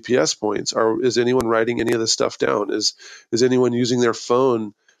GPS points? Or is anyone writing any of this stuff down? Is anyone using their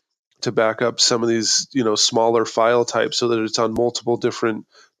phone to back up some of these, smaller file types so that it's on multiple different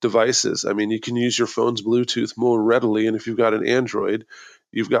devices? I mean, you can use your phone's Bluetooth more readily, and if you've got an Android,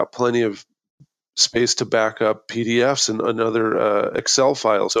 you've got plenty of space to back up PDFs and another Excel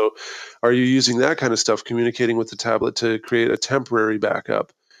file. So are you using that kind of stuff, communicating with the tablet to create a temporary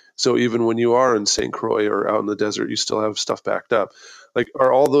backup? So even when you are in St. Croix or out in the desert, you still have stuff backed up. Like,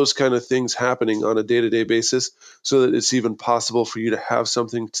 are all those kind of things happening on a day-to-day basis so that it's even possible for you to have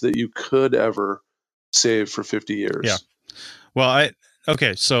something that you could ever save for 50 years? Yeah. Well,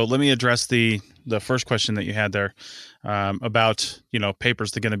 okay. So let me address the first question that you had there about,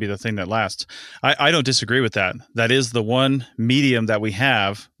 paper's going to be the thing that lasts. I don't disagree with that. That is the one medium that we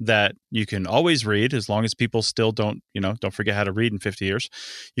have that you can always read, as long as people still don't forget how to read in 50 years.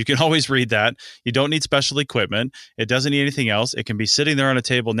 You can always read that. You don't need special equipment. It doesn't need anything else. It can be sitting there on a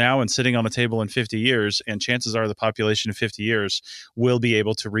table now and sitting on a table in 50 years, and chances are the population of 50 years will be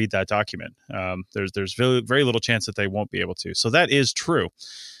able to read that document. There's very, very little chance that they won't be able to. So that is true.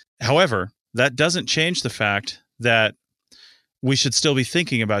 However, that doesn't change the fact that we should still be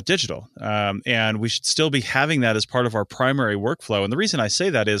thinking about digital, and we should still be having that as part of our primary workflow. And the reason I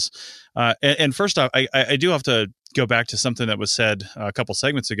say that is, and first off, I do have to go back to something that was said a couple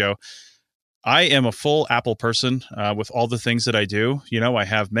segments ago. I am a full Apple person with all the things that I do. I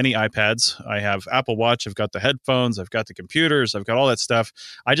have many iPads. I have Apple Watch. I've got the headphones. I've got the computers. I've got all that stuff.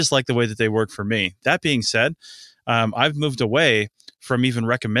 I just like the way that they work for me. That being said, I've moved away from even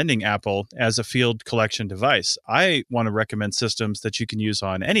recommending Apple as a field collection device. I want to recommend systems that you can use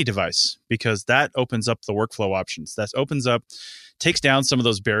on any device, because that opens up the workflow options. That takes down some of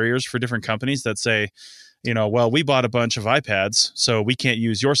those barriers for different companies that say, well, we bought a bunch of iPads, so we can't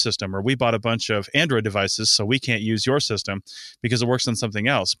use your system, or we bought a bunch of Android devices, so we can't use your system because it works on something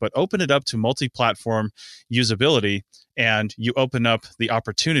else. But open it up to multi-platform usability, and you open up the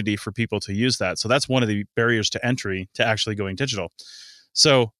opportunity for people to use that. So that's one of the barriers to entry to actually going digital.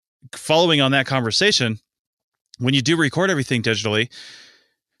 So following on that conversation, when you do record everything digitally,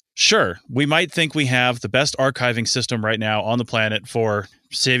 sure, we might think we have the best archiving system right now on the planet for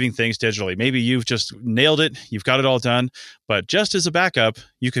saving things digitally. Maybe you've just nailed it. You've got it all done. But just as a backup,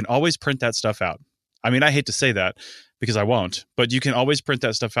 you can always print that stuff out. I mean, I hate to say that because I won't, but you can always print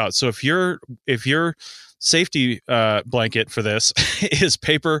that stuff out. So if your safety blanket for this is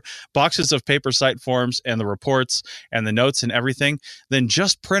boxes of paper site forms and the reports and the notes and everything, then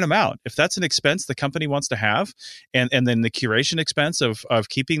just print them out. If that's an expense the company wants to have, and then the curation expense of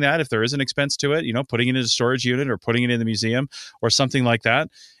keeping that, if there is an expense to it, putting it in a storage unit or putting it in the museum or something like that,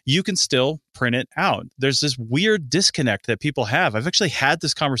 you can still print it out. There's this weird disconnect that people have. I've actually had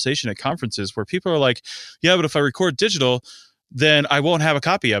this conversation at conferences where people are like, yeah, but if I record digital, then I won't have a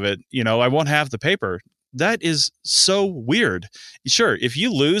copy of it. I won't have the paper. That is so weird. Sure, if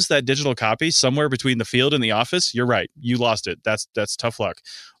you lose that digital copy somewhere between the field and the office, you're right. You lost it. That's tough luck.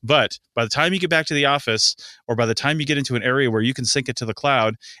 But by the time you get back to the office, or by the time you get into an area where you can sync it to the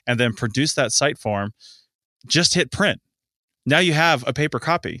cloud and then produce that site form, just hit print. Now you have a paper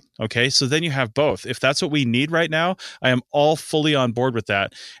copy. Okay. So then you have both. If that's what we need right now, I am all fully on board with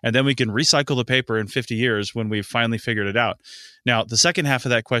that. And then we can recycle the paper in 50 years when we've finally figured it out. Now, the second half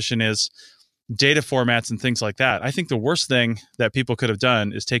of that question is data formats and things like that. I think the worst thing that people could have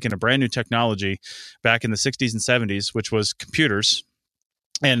done is taken a brand new technology back in the 60s and 70s, which was computers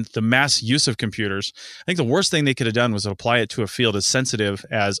and the mass use of computers. I think the worst thing they could have done was apply it to a field as sensitive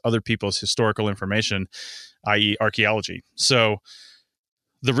as other people's historical information, i.e. archaeology. So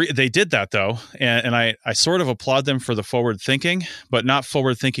they did that, though, and I sort of applaud them for the forward thinking, but not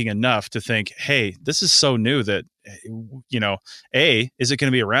forward thinking enough to think, hey, this is so new that, A, is it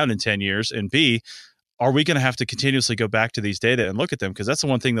going to be around in 10 years? And B, are we going to have to continuously go back to these data and look at them? Because that's the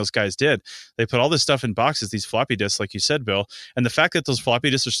one thing those guys did. They put all this stuff in boxes, these floppy disks, like you said, Bill. And the fact that those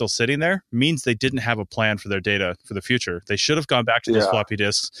floppy disks are still sitting there means they didn't have a plan for their data for the future. They should have gone back to those floppy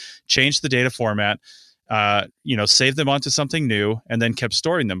disks, changed the data format, saved them onto something new, and then kept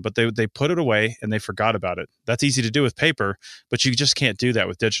storing them. But they put it away and they forgot about it. That's easy to do with paper, but you just can't do that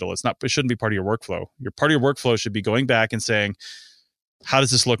with digital. It shouldn't be part of your workflow. Your part of your workflow should be going back and saying, how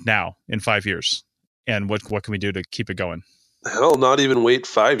does this look now in 5 years? And what can we do to keep it going? Hell, not even wait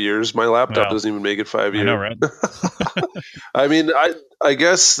 5 years. My laptop doesn't even make it 5 years. I know, right? I mean, I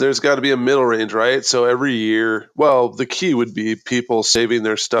guess there's got to be a middle range, right? So every year, well, the key would be people saving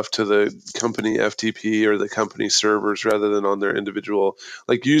their stuff to the company FTP or the company servers rather than on their individual.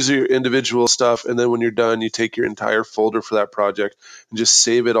 Like, use your individual stuff, and then when you're done, you take your entire folder for that project and just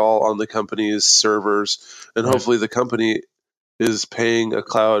save it all on the company's servers. And hopefully the company is paying a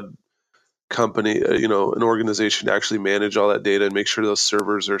cloud company, an organization to actually manage all that data and make sure those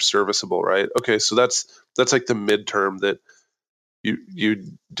servers are serviceable, right? Okay, so that's like the midterm, that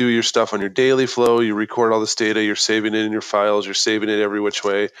you do your stuff on your daily flow, you record all this data, you're saving it in your files, you're saving it every which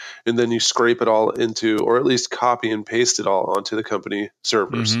way, and then you scrape it all into, or at least copy and paste it all onto the company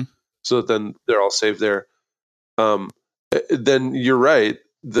servers, so that then they're all saved there. Then you're right,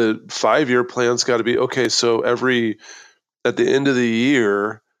 the 5-year plan's got to be, okay, so at the end of the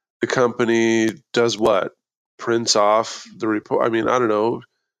year, the company does what? Prints off the report. I mean, I don't know.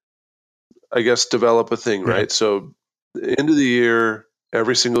 I guess develop a thing, right? So the end of the year,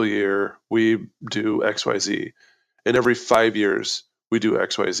 every single year, we do XYZ. And every 5 years, we do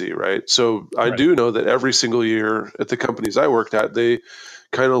XYZ, right? So I do know that every single year at the companies I worked at, they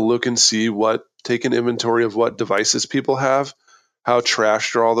kind of look and see take an inventory of what devices people have, how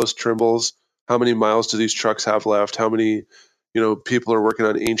trashed are all those Trimbles, how many miles do these trucks have left, how many people are working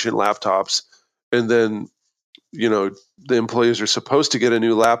on ancient laptops. And then, the employees are supposed to get a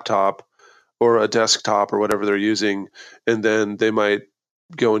new laptop or a desktop or whatever they're using. And then they might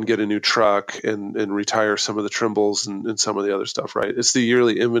go and get a new truck and retire some of the Trimbles and some of the other stuff, right? It's the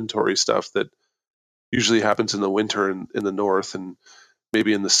yearly inventory stuff that usually happens in the winter in the north and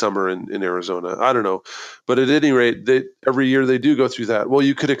maybe in the summer in Arizona. I don't know. But at any rate, every year they do go through that. Well,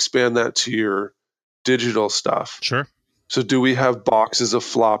 you could expand that to your digital stuff. Sure. So do we have boxes of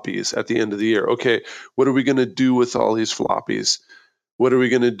floppies at the end of the year? Okay, what are we going to do with all these floppies? What are we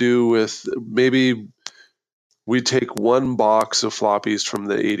going to do with, maybe we take one box of floppies from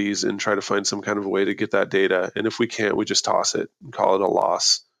the 80s and try to find some kind of a way to get that data. And if we can't, we just toss it and call it a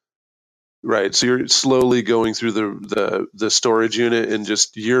loss. Right. So you're slowly going through the storage unit and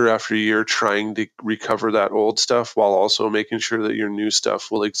just year after year trying to recover that old stuff while also making sure that your new stuff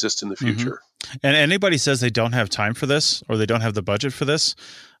will exist in the future. And anybody says they don't have time for this or they don't have the budget for this,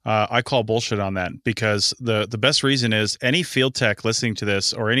 I call bullshit on that, because the best reason is any field tech listening to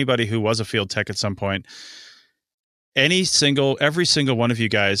this, or anybody who was a field tech at some point, every single one of you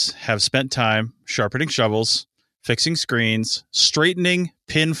guys have spent time sharpening shovels, fixing screens, straightening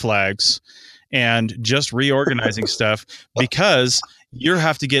pin flags, and just reorganizing stuff, because you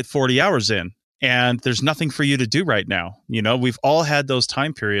have to get 40 hours in and there's nothing for you to do right now. We've all had those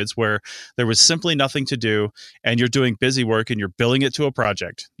time periods where there was simply nothing to do and you're doing busy work and you're billing it to a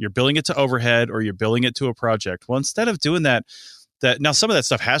project. You're billing it to overhead or you're billing it to a project. Well, instead of doing that now some of that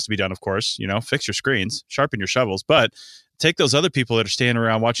stuff has to be done, of course, fix your screens, sharpen your shovels, but take those other people that are standing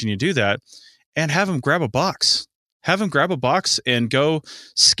around watching you do that and have them grab a box. Have them grab a box and go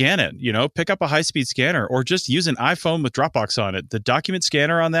scan it, pick up a high-speed scanner or just use an iPhone with Dropbox on it. The document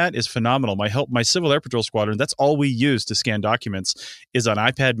scanner on that is phenomenal. My Civil Air Patrol Squadron, that's all we use to scan documents is on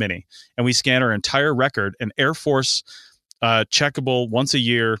iPad mini. And we scan our entire record. And Air Force checkable once a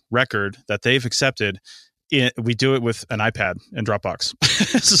year record that they've accepted. We do it with an iPad and Dropbox.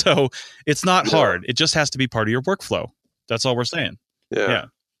 So it's not hard. It just has to be part of your workflow. That's all we're saying. Yeah.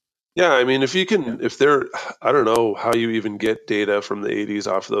 I mean, if I don't know how you even get data from the 80s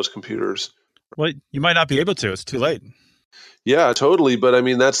off of those computers. Well, you might not be able to. It's too late. Yeah, totally. But I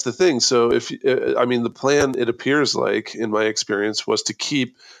mean, that's the thing. So the plan, it appears like, in my experience, was to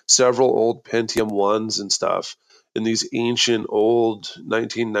keep several old Pentium 1s and stuff in these ancient old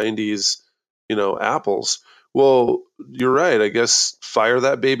 1990s, Apples. Well, you're right. I guess fire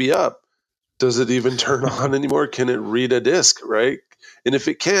that baby up. Does it even turn on anymore? Can it read a disc, right? And if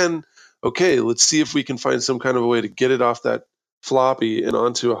it can, okay, let's see if we can find some kind of a way to get it off that floppy and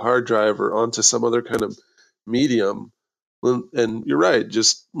onto a hard drive or onto some other kind of medium. And you're right.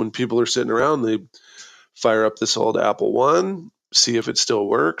 Just when people are sitting around, they fire up this old Apple One, see if it still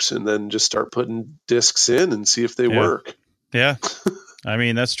works, and then just start putting discs in and see if they work. Yeah. I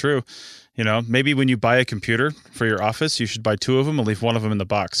mean, that's true. Maybe when you buy a computer for your office, you should buy 2 of them and leave one of them in the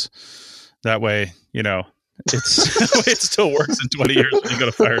box. That way, it still works in 20 years when you got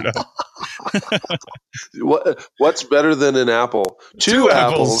to fire it up. What's better than an apple? 2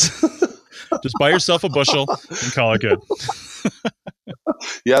 apples. Just buy yourself a bushel and call it good.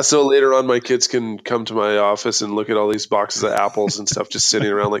 Yeah, so later on my kids can come to my office and look at all these boxes of apples and stuff just sitting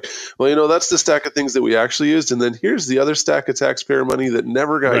around like, well, that's the stack of things that we actually used. And then here's the other stack of taxpayer money that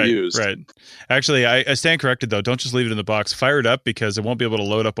never got used. Right. Actually, I stand corrected, though. Don't just leave it in the box. Fire it up because it won't be able to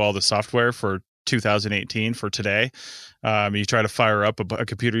load up all the software for 2018 for today. You try to fire up a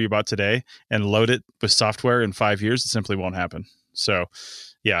computer you bought today and load it with software in 5 years, it simply won't happen. So,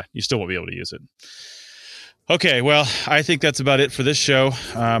 yeah, you still won't be able to use it. Okay, well, I think that's about it for this show.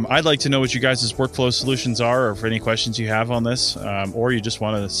 I'd like to know what you guys' workflow solutions are, or if any questions you have on this, or you just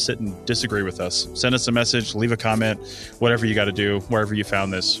want to sit and disagree with us. Send us a message, leave a comment, whatever you got to do, wherever you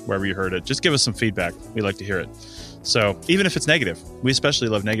found this, wherever you heard it. Just give us some feedback. We'd like to hear it. So even if it's negative, we especially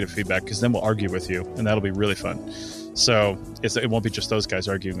love negative feedback because then we'll argue with you, and that'll be really fun. So it won't be just those guys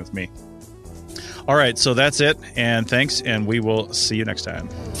arguing with me. All right, so that's it, and thanks, and we will see you next time.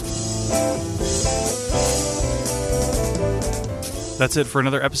 That's it for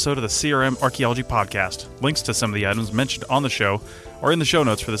another episode of the CRM Archaeology Podcast. Links to some of the items mentioned on the show are in the show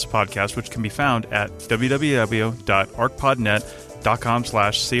notes for this podcast, which can be found at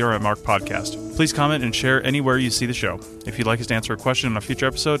www.arcpodnet.com/CRMArcPodcast. Please comment and share anywhere you see the show. If you'd like us to answer a question on a future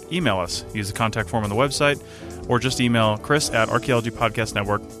episode, email us. Use the contact form on the website, or just email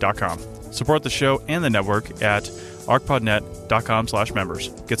chris@archaeologypodcastnetwork.com. Support the show and the network at arcpodnet.com/members.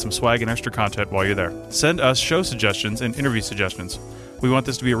 Get some swag and extra content while you're there. Send us show suggestions and interview suggestions. We want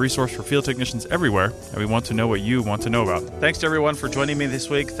this to be a resource for field technicians everywhere, and we want to know what you want to know about. Thanks to everyone for joining me this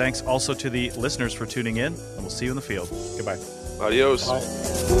week. Thanks also to the listeners for tuning in, and we'll see you in the field. Goodbye. Adios. Bye.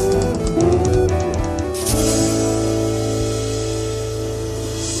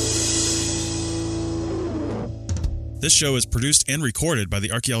 This show is produced and recorded by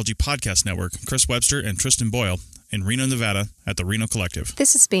the Archaeology Podcast Network, Chris Webster and Tristan Boyle, in Reno, Nevada, at the Reno Collective.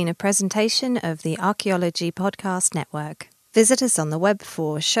 This has been a presentation of the Archaeology Podcast Network. Visit us on the web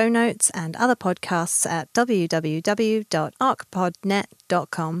for show notes and other podcasts at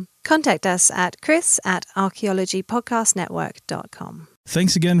www.arcpodnet.com. Contact us at chris@archaeologypodcastnetwork.com.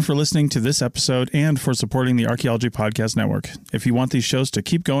 Thanks again for listening to this episode and for supporting the Archaeology Podcast Network. If you want these shows to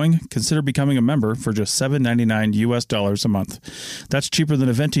keep going, consider becoming a member for just $7.99 a month. That's cheaper than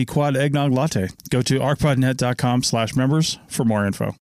a venti quad eggnog latte. Go to arcpodnet.com/members for more info.